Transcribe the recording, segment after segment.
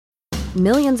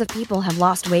Millions of people have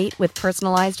lost weight with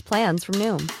personalized plans from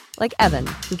Noom. Like Evan,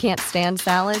 who can't stand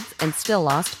salads and still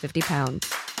lost 50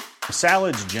 pounds.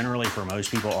 Salads generally for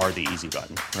most people are the easy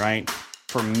button, right?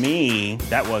 For me,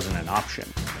 that wasn't an option.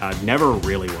 I never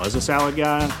really was a salad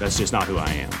guy. That's just not who I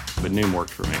am. But Noom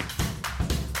worked for me.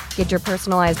 Get your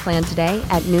personalized plan today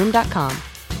at Noom.com.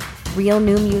 Real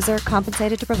Noom user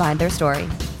compensated to provide their story.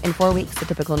 In 4 weeks, the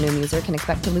typical Noom user can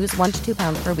expect to lose 1 to 2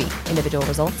 pounds per week. Individual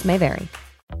results may vary.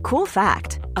 Cool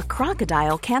fact, a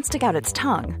crocodile can't stick out its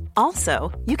tongue.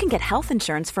 Also, you can get health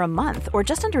insurance for a month or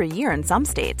just under a year in some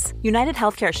states. United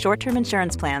Healthcare short-term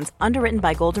insurance plans, underwritten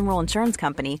by Golden Rule Insurance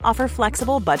Company, offer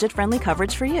flexible, budget-friendly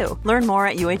coverage for you. Learn more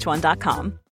at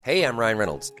UH1.com. Hey, I'm Ryan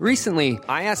Reynolds. Recently,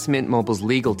 I asked Mint Mobile's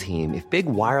legal team if big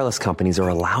wireless companies are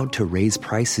allowed to raise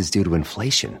prices due to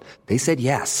inflation. They said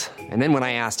yes. And then when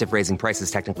I asked if raising prices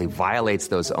technically violates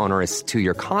those onerous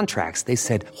two-year contracts, they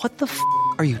said, "What the f***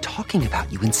 are you talking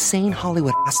about, you insane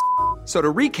Hollywood ass?" So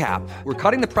to recap, we're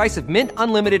cutting the price of Mint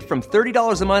Unlimited from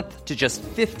 $30 a month to just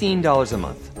 $15 a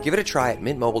month. Give it a try at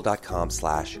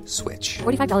mintmobile.com/switch.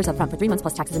 $45 up front for 3 months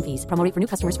plus taxes and fees. Promo rate for new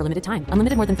customers for limited time.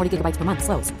 Unlimited more than 40 gigabytes per month.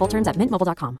 Slows full terms at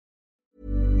mintmobile.com.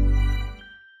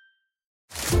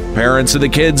 Parents of the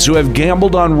kids who have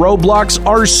gambled on Roblox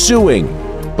are suing.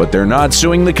 But they're not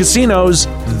suing the casinos,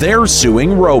 they're suing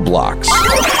Roblox.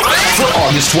 For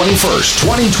August 21st,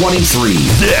 2023,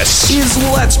 this is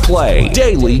Let's Play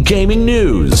Daily Gaming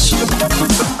News.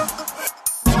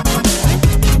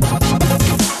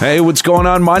 Hey, what's going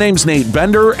on? My name's Nate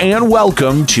Bender, and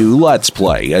welcome to Let's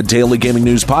Play, a daily gaming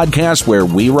news podcast where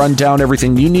we run down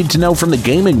everything you need to know from the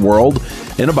gaming world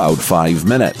in about 5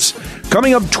 minutes.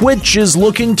 Coming up, Twitch is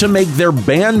looking to make their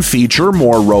ban feature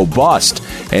more robust,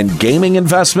 and gaming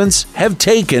investments have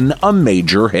taken a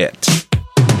major hit.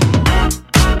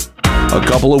 A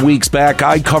couple of weeks back,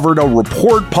 I covered a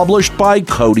report published by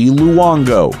Cody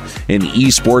Luongo, an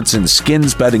esports and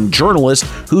skins betting journalist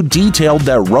who detailed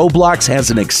that Roblox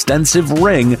has an extensive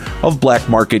ring of black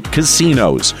market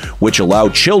casinos, which allow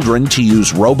children to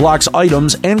use Roblox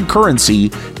items and currency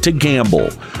to gamble.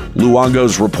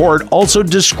 Luongo's report also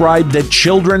described that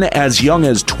children as young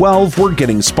as 12 were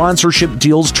getting sponsorship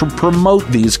deals to promote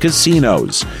these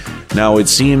casinos. Now, it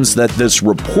seems that this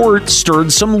report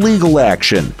stirred some legal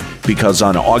action, because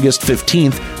on August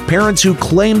 15th, parents who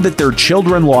claimed that their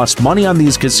children lost money on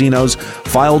these casinos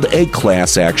filed a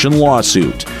class action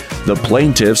lawsuit. The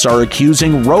plaintiffs are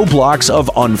accusing Roblox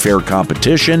of unfair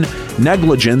competition,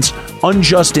 negligence,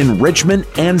 unjust enrichment,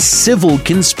 and civil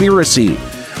conspiracy.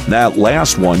 That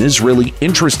last one is really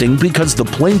interesting because the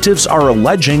plaintiffs are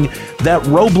alleging that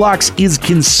Roblox is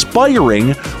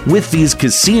conspiring with these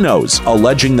casinos,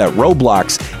 alleging that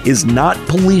Roblox is not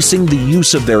policing the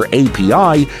use of their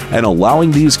API and allowing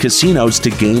these casinos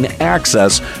to gain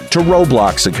access to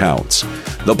Roblox accounts.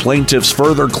 The plaintiffs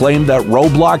further claim that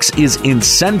Roblox is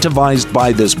incentivized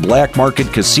by this black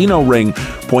market casino ring,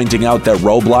 pointing out that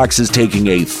Roblox is taking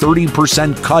a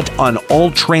 30% cut on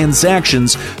all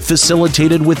transactions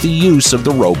facilitated with the use of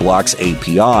the Roblox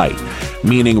API,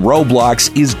 meaning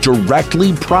Roblox is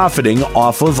directly profiting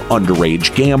off of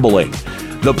underage gambling.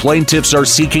 The plaintiffs are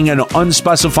seeking an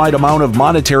unspecified amount of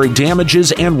monetary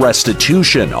damages and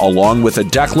restitution, along with a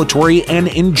declaratory and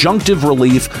injunctive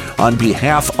relief on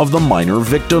behalf of the minor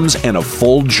victims and a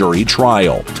full jury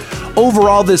trial.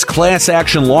 Overall, this class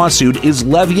action lawsuit is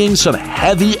levying some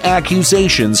heavy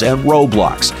accusations at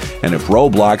Roblox. And if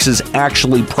Roblox is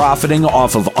actually profiting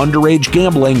off of underage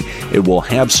gambling, it will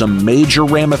have some major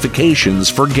ramifications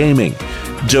for gaming.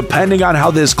 Depending on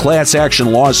how this class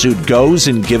action lawsuit goes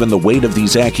and given the weight of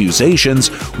these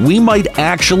accusations, we might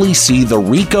actually see the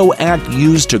RICO Act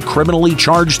used to criminally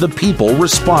charge the people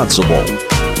responsible.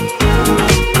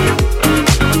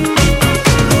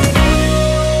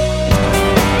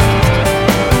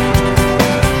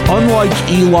 Unlike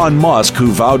Elon Musk,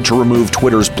 who vowed to remove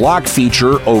Twitter's block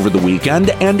feature over the weekend,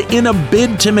 and in a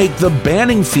bid to make the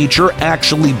banning feature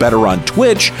actually better on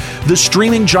Twitch, the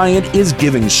streaming giant is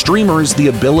giving streamers the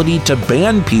ability to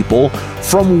ban people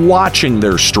from watching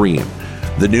their stream.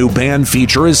 The new ban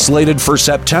feature is slated for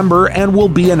September and will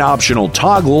be an optional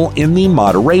toggle in the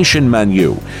moderation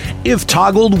menu. If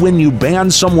toggled when you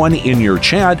ban someone in your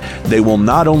chat, they will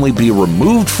not only be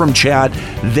removed from chat,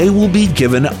 they will be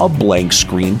given a blank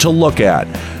screen to look at.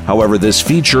 However, this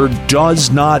feature does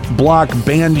not block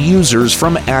banned users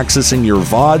from accessing your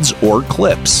VODs or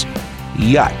clips.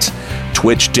 Yet.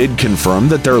 Twitch did confirm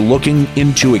that they're looking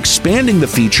into expanding the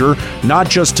feature not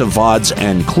just to VODs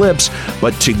and clips,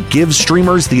 but to give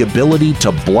streamers the ability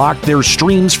to block their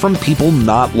streams from people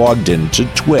not logged into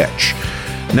Twitch.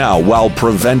 Now, while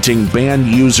preventing banned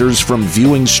users from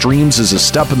viewing streams is a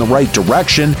step in the right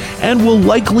direction and will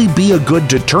likely be a good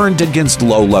deterrent against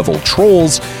low-level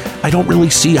trolls, I don't really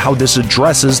see how this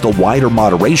addresses the wider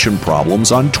moderation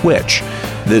problems on Twitch.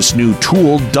 This new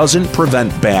tool doesn't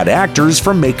prevent bad actors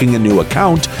from making a new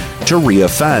account to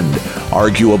reoffend,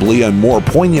 arguably a more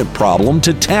poignant problem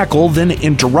to tackle than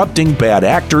interrupting bad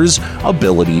actors'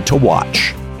 ability to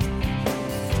watch.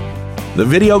 The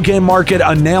video game market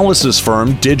analysis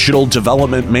firm Digital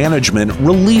Development Management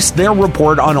released their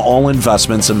report on all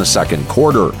investments in the second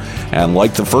quarter. And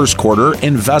like the first quarter,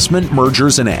 investment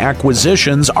mergers and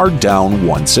acquisitions are down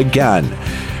once again.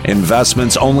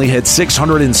 Investments only hit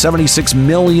 $676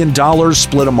 million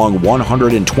split among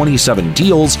 127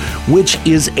 deals, which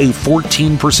is a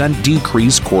 14%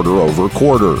 decrease quarter over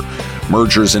quarter.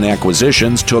 Mergers and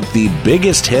acquisitions took the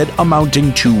biggest hit,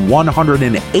 amounting to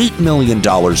 $108 million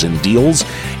in deals,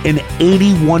 an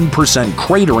 81%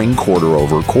 cratering quarter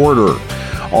over quarter.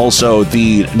 Also,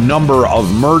 the number of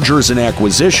mergers and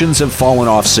acquisitions have fallen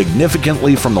off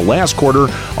significantly from the last quarter,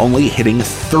 only hitting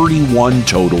 31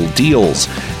 total deals,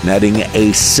 netting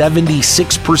a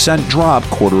 76% drop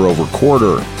quarter over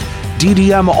quarter.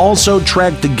 DDM also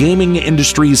tracked the gaming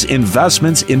industry's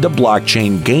investments into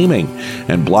blockchain gaming,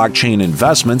 and blockchain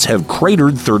investments have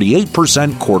cratered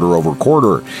 38% quarter over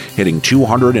quarter, hitting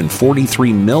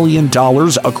 $243 million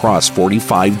across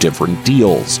 45 different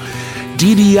deals.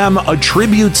 DDM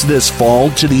attributes this fall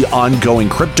to the ongoing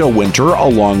crypto winter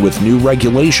along with new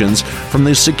regulations from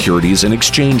the Securities and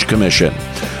Exchange Commission.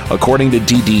 According to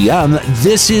DDM,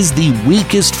 this is the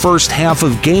weakest first half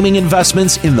of gaming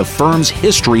investments in the firm's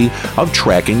history of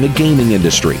tracking the gaming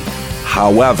industry.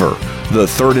 However, the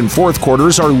third and fourth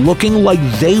quarters are looking like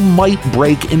they might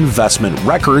break investment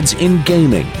records in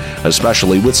gaming,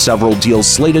 especially with several deals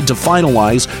slated to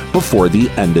finalize before the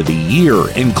end of the year,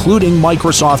 including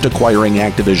Microsoft acquiring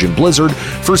Activision Blizzard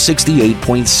for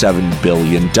 $68.7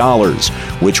 billion,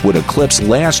 which would eclipse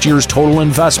last year's total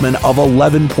investment of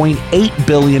 $11.8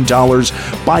 billion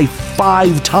by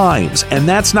 5 times, and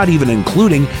that's not even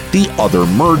including the other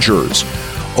mergers.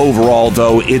 Overall,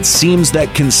 though, it seems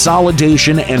that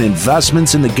consolidation and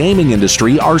investments in the gaming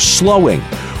industry are slowing.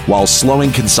 While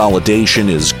slowing consolidation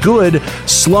is good,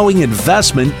 slowing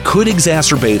investment could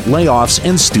exacerbate layoffs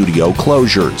and studio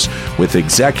closures, with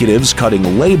executives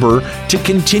cutting labor to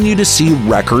continue to see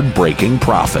record-breaking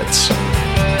profits.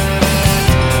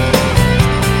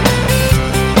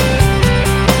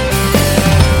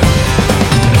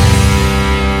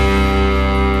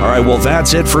 All right, well,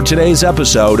 that's it for today's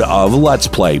episode of Let's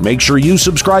Play. Make sure you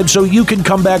subscribe so you can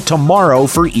come back tomorrow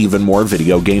for even more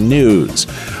video game news.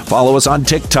 Follow us on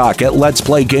TikTok at Let's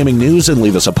Play Gaming News and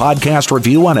leave us a podcast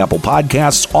review on Apple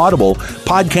Podcasts, Audible,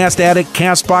 Podcast Addict,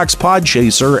 CastBox,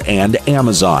 Podchaser, and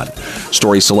Amazon.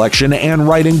 Story selection and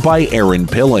writing by Aaron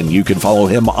Pillen. You can follow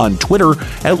him on Twitter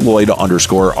at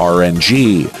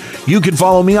Lloyd_RNG. You can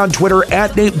follow me on Twitter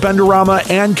at Nate Benderama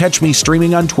and catch me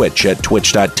streaming on Twitch at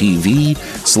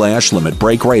twitch.tv/Limit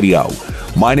Break Radio.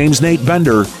 My name's Nate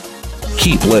Bender.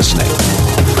 Keep listening.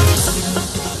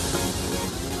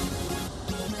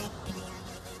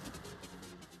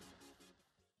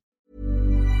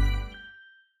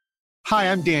 Hi,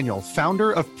 I'm Daniel,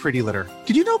 founder of Pretty Litter.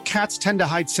 Did you know cats tend to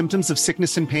hide symptoms of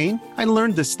sickness and pain? I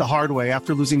learned this the hard way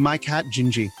after losing my cat,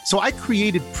 Gingy. So I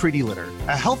created Pretty Litter,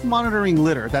 a health monitoring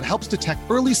litter that helps detect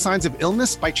early signs of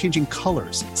illness by changing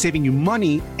colors, saving you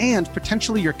money and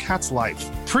potentially your cat's life.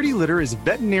 Pretty Litter is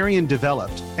veterinarian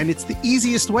developed, and it's the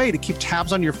easiest way to keep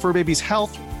tabs on your fur baby's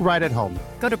health right at home.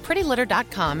 Go to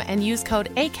prettylitter.com and use code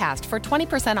ACAST for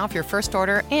 20% off your first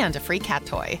order and a free cat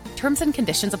toy. Terms and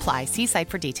conditions apply. See site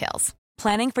for details.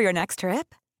 Planning for your next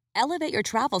trip? Elevate your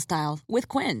travel style with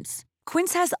Quince.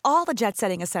 Quince has all the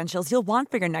jet-setting essentials you'll want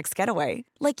for your next getaway,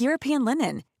 like European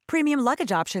linen, premium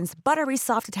luggage options, buttery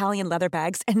soft Italian leather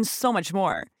bags, and so much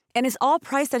more. And is all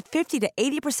priced at 50 to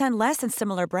 80% less than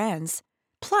similar brands.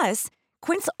 Plus,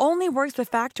 Quince only works with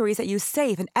factories that use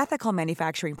safe and ethical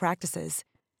manufacturing practices.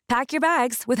 Pack your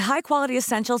bags with high-quality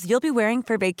essentials you'll be wearing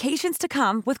for vacations to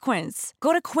come with Quince.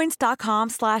 Go to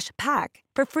quince.com/pack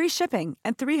for free shipping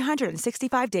and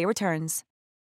 365-day returns.